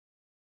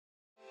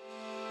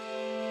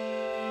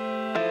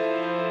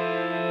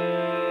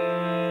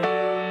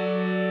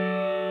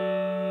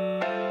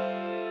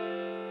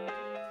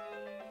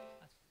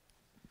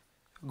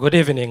Good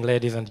evening,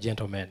 ladies and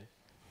gentlemen.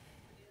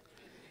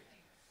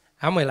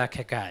 I'm a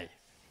lucky guy.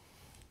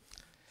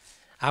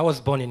 I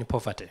was born in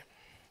poverty,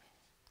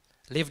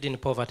 lived in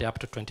poverty up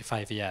to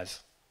 25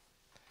 years.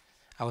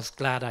 I was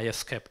glad I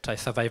escaped. I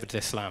survived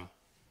the slum.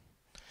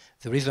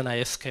 The reason I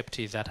escaped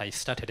is that I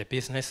started a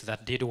business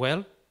that did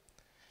well.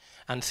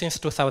 And since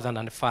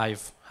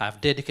 2005,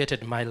 I've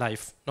dedicated my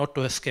life not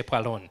to escape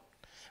alone,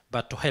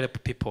 but to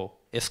help people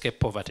escape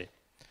poverty.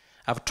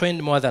 I've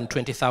trained more than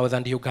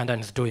 20,000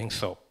 Ugandans doing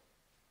so.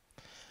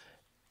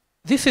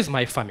 This is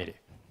my family.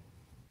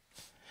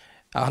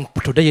 And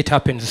today it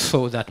happens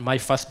so that my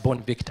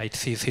firstborn Victor,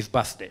 it is his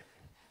birthday.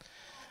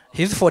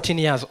 He's 14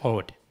 years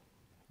old,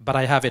 but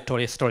I have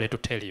a story to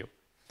tell you.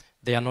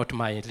 They are not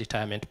my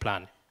retirement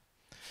plan.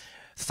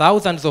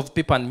 Thousands of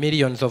people and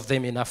millions of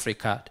them in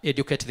Africa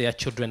educate their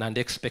children and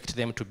expect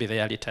them to be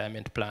their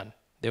retirement plan.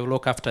 They will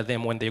look after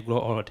them when they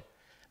grow old.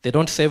 They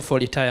don't save for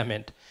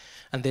retirement.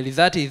 And the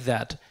result is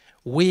that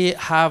we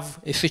have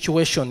a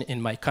situation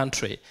in my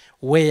country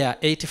where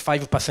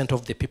 85%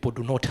 of the people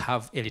do not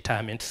have a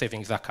retirement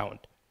savings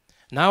account.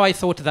 Now I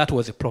thought that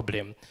was a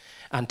problem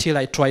until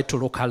I tried to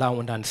look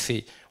around and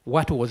see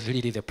what was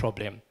really the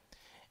problem.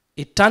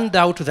 It turned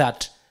out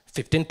that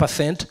 15%,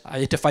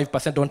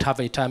 85% don't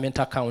have a retirement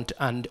account,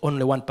 and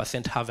only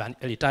 1% have a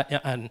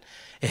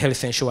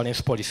health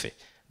insurance policy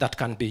that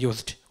can be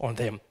used on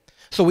them.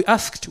 So we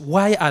asked,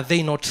 why are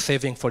they not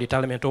saving for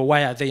retirement, or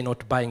why are they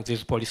not buying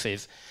these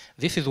policies?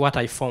 This is what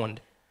I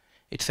found.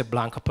 It's a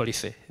blank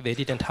policy. They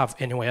didn't have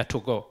anywhere to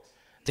go.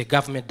 The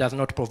government does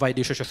not provide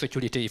you social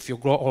security. If you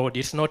grow old,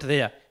 it's not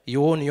there.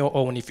 You own your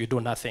own if you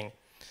do nothing.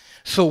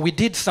 So we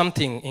did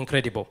something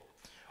incredible.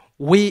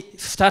 We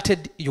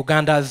started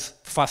Uganda's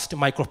first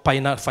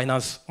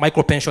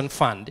micro-pension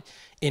fund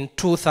in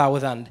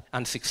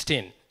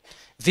 2016.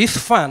 This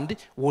fund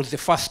was the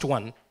first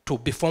one to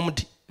be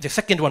formed, the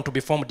second one to be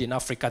formed in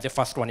Africa, the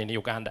first one in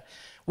Uganda.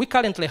 We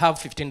currently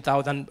have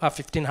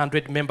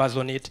 1,500 members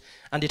on it,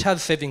 and it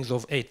has savings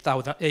of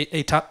 3,000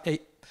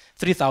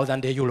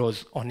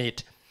 euros on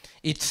it.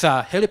 It's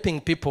helping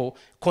people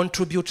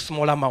contribute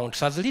small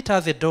amounts. As little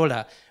as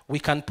 $1, we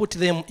can put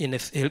them in a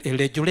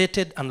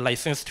regulated and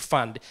licensed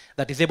fund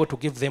that is able to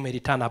give them a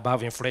return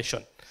above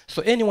inflation.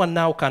 So anyone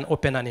now can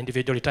open an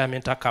individual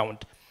retirement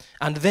account.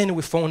 And then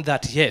we found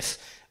that, yes,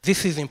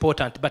 this is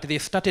important, but they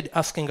started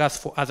asking us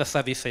for other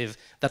services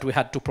that we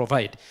had to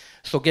provide.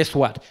 So guess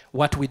what?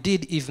 What we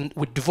did is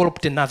we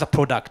developed another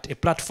product, a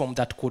platform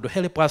that could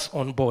help us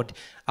onboard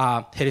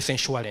health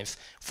insurance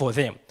for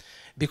them.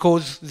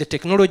 Because the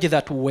technology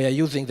that we were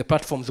using, the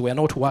platforms were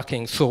not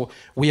working, so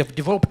we have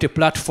developed a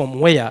platform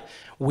where,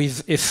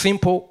 with a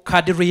simple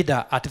card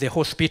reader at the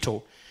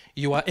hospital,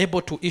 you are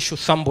able to issue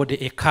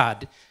somebody a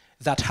card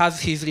that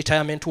has his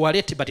retirement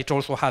wallet, but it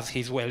also has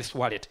his wealth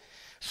wallet.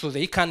 So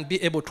they can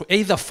be able to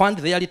either fund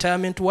their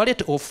retirement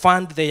wallet or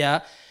fund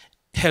their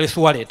health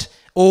wallet,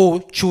 or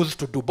choose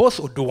to do both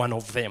or do one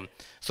of them.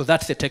 So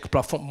that's the tech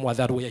platform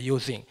that we are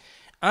using.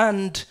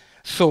 And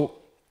so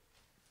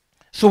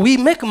we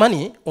make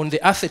money on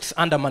the assets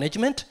under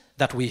management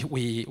that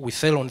we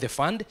sell on the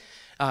fund,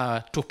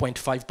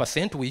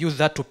 2.5%. We use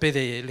that to pay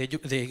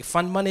the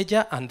fund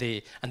manager and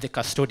the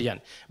custodian.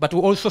 But we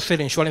also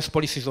sell insurance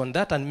policies on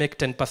that and make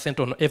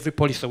 10% on every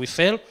policy we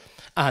sell,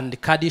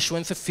 and card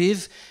issuance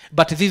fees.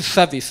 But these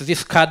services,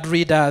 these card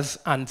readers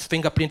and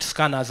fingerprint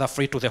scanners, are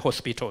free to the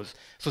hospitals.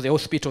 So the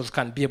hospitals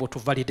can be able to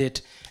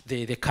validate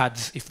the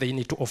cards if they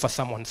need to offer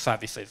someone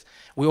services.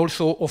 We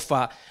also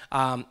offer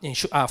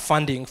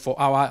funding for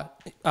our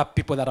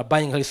people that are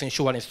buying health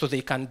insurance, so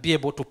they can be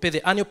able to pay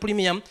the annual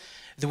premium.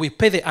 We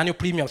pay the annual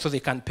premium so they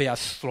can pay us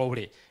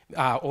slowly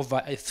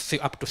over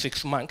up to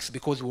 6 months,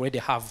 because we already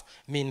have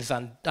means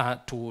and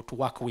to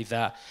work with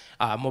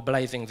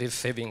mobilizing these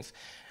savings.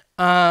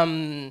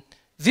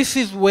 This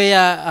is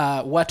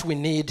where what we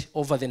need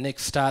over the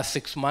next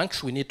 6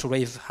 months. We need to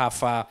raise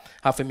half a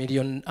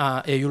million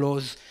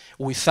euros.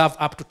 We serve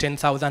up to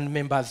 10,000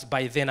 members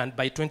by then, and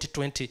by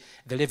 2020,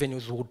 the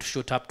revenues would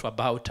shoot up to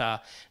about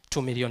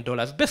 $2 million.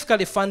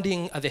 Basically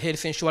funding the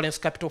health insurance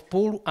capital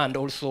pool, and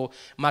also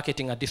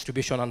marketing and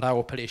distribution and our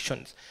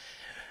operations.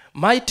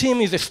 My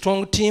team is a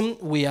strong team.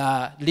 We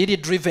are really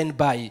driven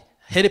by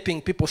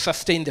helping people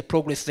sustain the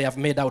progress they have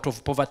made out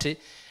of poverty.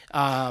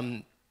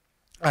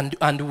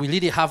 And we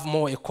really have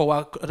more a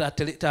core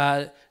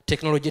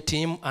technology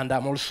team, and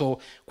I'm also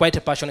quite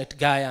a passionate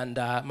guy, and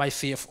my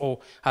CFO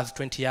has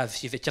 20 years.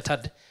 He's a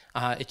chartered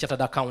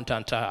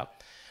accountant.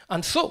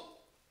 And so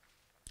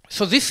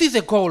this is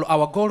a goal.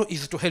 Our goal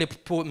is to help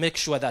people make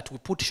sure that we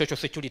put social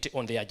security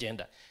on the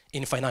agenda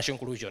in financial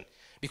inclusion.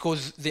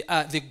 Because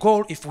the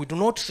goal, if we do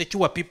not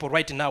secure people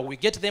right now, we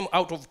get them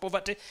out of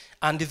poverty,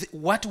 and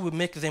what will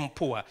make them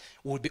poor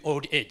will be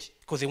old age,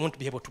 because they won't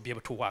be able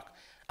to work.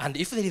 And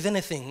if there is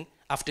anything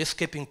after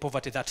escaping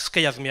poverty that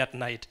scares me at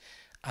night,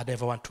 I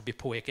never want to be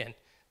poor again.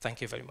 Thank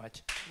you very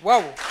much.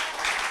 Wow.